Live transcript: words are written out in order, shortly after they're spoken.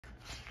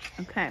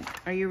Okay.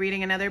 Are you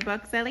reading another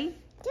book, Zelie?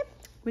 Yep.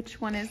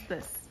 Which one is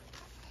this?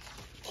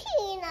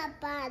 Peanut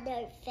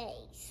butter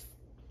face.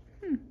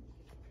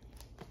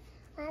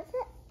 That's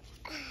it.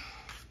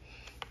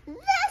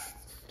 This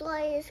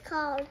story is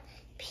called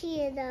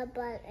Peanut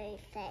Butter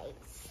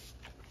Face.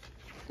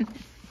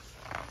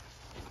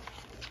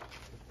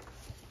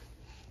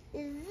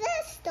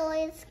 This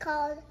story is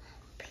called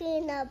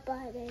Peanut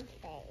Butter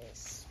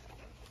Face.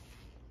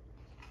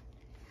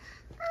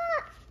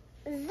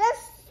 This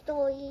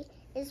story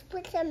is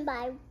written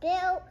by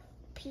Bill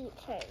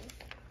Peters.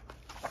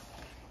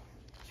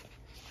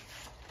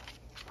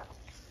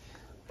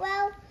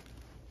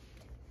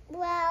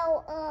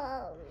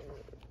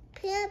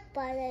 Peanut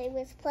Butter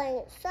was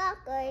playing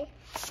soccer.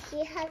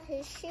 He had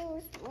his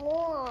shoes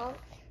long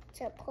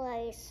to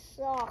play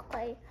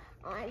soccer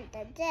on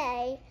the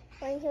day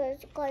when he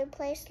was going to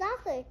play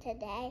soccer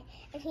today,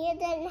 and he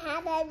didn't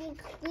have any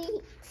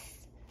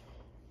cleats.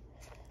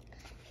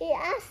 He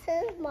asked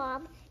his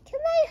mom, "Can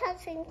I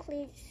have some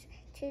cleats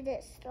to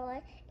this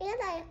store?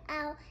 And I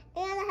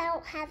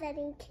don't have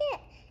any kit,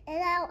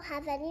 and I don't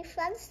have any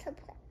friends to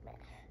play with."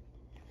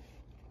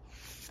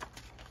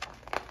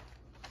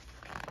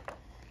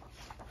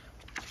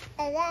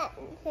 And then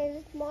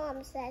his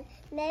mom said,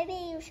 "Maybe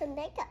you should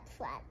make up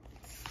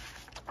friends."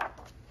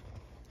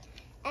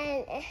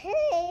 And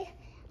he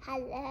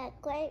had a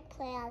great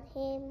plan.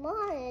 He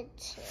wanted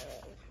to.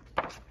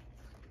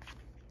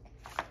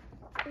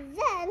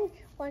 Then,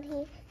 when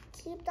he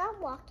kept on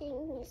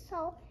walking, he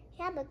saw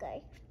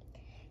Hamburger.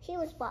 He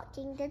was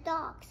walking the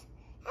dogs.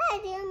 "Hey,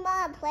 do you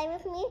want to play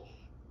with me?"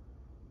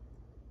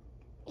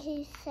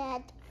 He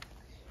said,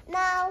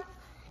 "No,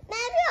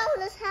 maybe I'll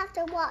just have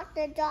to walk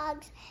the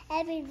dogs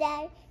every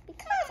day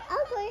because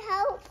I'm going to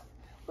help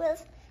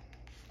with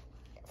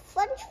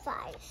French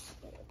fries."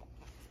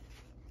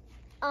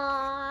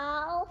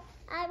 Oh,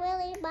 I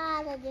really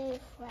want a new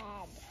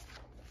friend.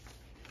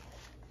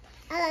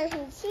 And then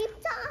he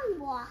keeps on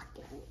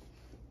walking.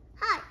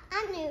 "Hi,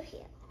 I'm new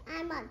here.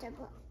 I'm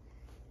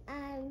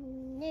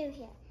new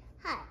here.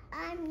 Hi,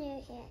 I'm new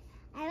here.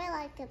 I would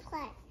like to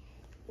play.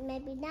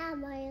 Maybe now,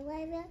 maybe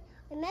later,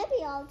 or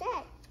maybe all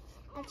day."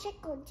 A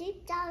chick will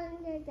deep down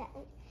in the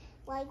belly,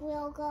 like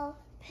we'll go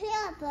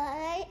peanut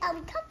butter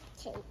and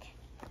cupcake.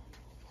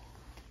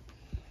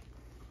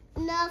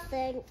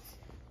 Nothing.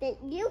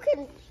 But you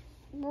can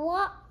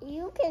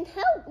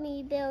help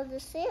me build a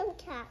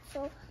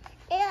sandcastle,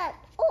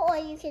 or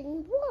you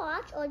can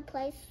watch or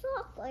play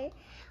soccer.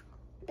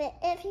 But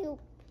if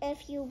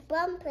you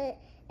bump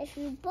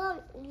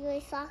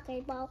your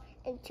soccer ball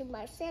into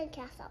my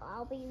sandcastle,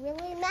 I'll be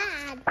really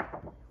mad.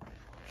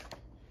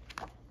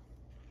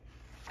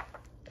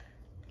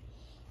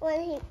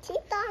 When he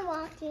kept on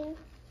walking,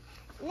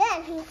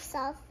 then he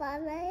saw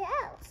somebody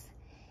else.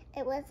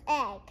 It was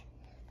Egg.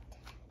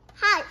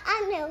 "Hi,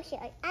 I'm new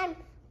here. I'm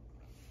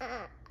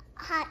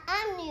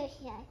new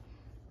here.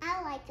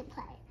 I like to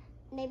play.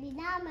 Maybe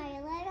now, maybe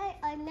later,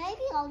 or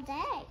maybe all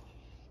day.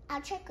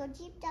 I'll trickle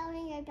deep down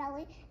in your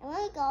belly, and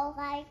we'll go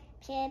like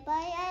peanut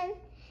butter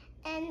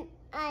and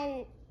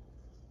egg."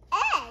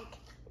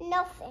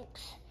 "No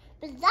thanks.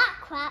 But that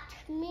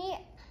cracks me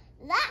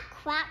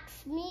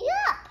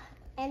up."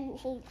 And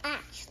he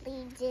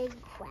actually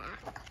did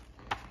crack.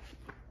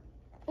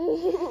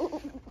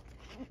 And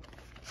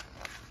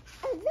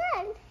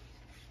then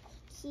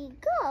he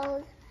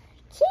goes,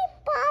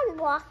 keep on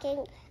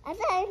walking, and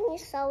then he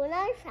saw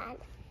another friend.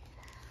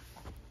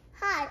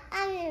 "Hi,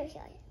 I'm new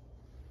here.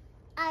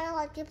 I would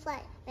like to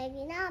play.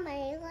 Maybe now,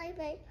 maybe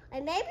later,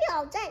 or maybe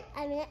all day.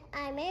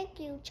 I make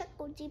you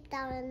chuckle deep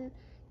down in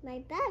my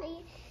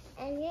belly,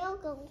 and you'll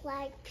go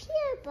like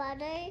peanut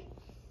butter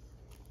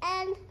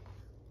and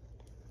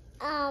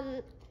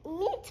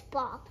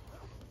meatball."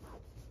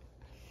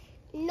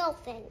 "No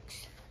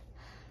thanks."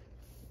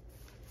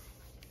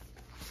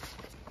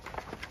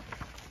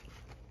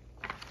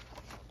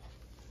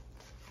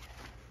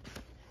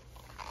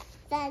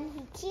 Then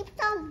he kept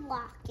on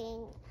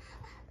walking,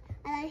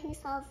 and then he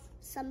saw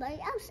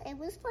somebody else. It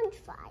was French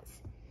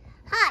fries.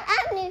 "Hi,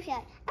 I'm new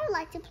here. I would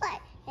like to play.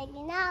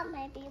 Maybe now,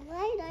 maybe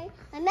later,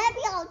 or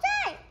maybe all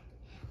day.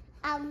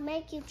 I'll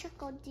make you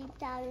chuckle deep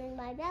down in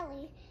my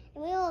belly,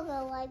 and we will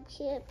go like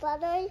peanut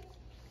butter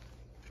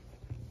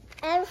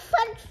and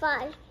French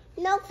fries."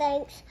 "No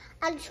thanks."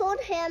 I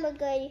told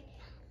Hamburger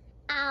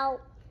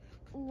I'll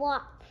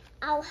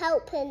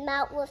help him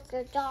out with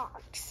the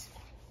dogs.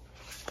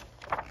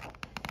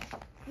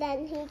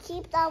 Then he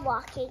kept on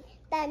walking.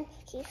 Then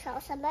he saw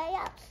somebody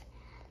else.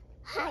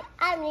 "Hi,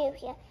 I'm new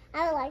here.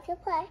 I would like to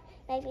play.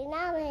 Maybe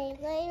now, maybe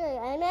later,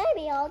 or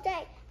maybe all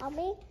day. I'll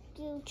make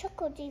you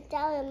chuckle deep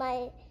down in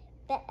my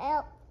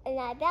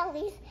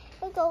bellies.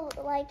 We'll go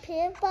like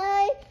peanut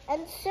butter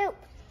and soup."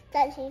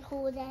 Then he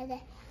pulled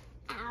it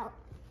out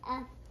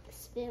a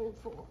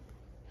spoonful,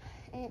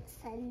 and it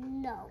said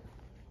no.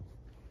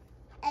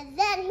 And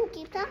then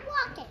he kept on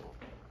walking.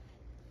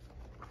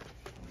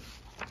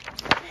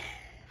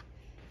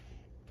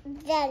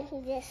 Then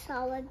he just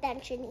saw a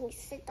bench and he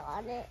sit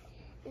on it.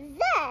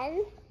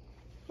 Then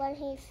when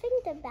he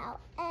think about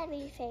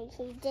everything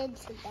he did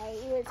today,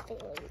 he was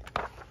feeling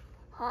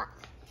hot.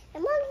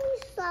 And when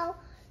he saw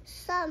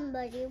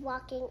somebody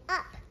walking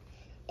up,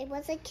 it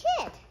was a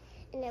kid,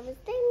 and it was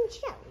named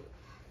Jelly.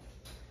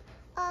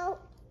 Oh,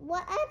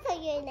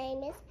 whatever your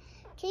name is,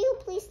 can you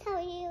please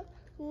tell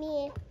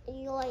me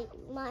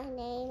my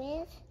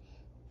name is?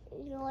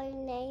 Your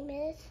name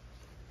is?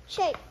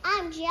 Sure,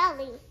 I'm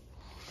Jelly.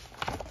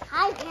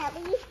 Hi,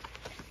 Jelly.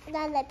 And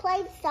then they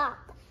played soccer.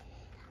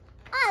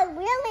 I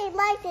really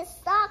like this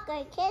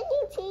soccer. Can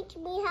you teach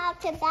me how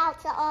to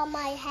bounce it on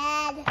my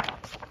head?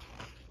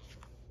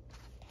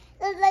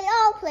 And they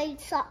all played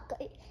soccer.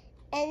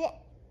 And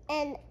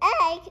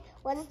Egg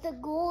was the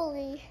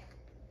goalie.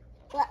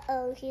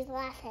 Uh-oh, he's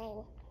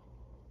laughing.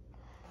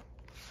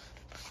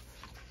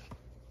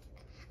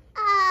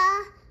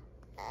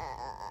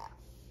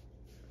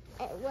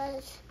 It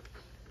was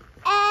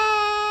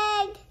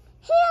egg,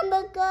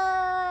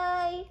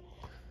 hamburger,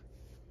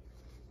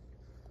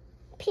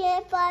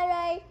 peanut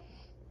butter,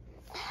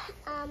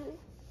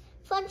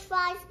 French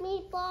fries,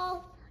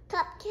 meatball,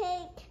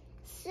 cupcake,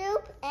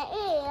 soup,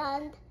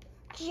 and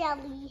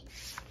jelly.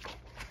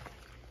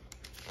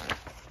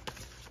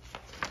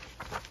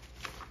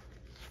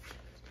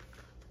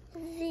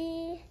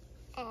 The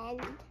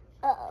end.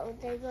 Uh-oh,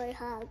 they're going to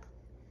hug.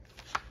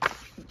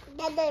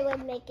 Then they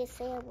would make a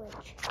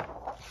sandwich.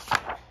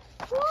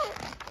 What?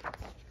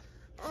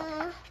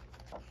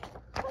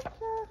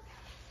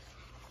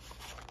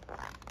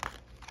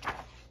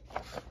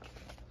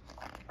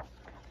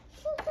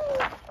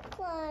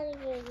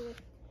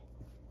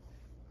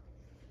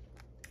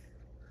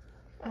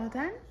 All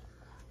done?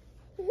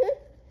 Mm-hmm.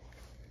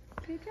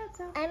 Good job,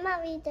 Sal. I'm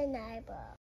not reading the book.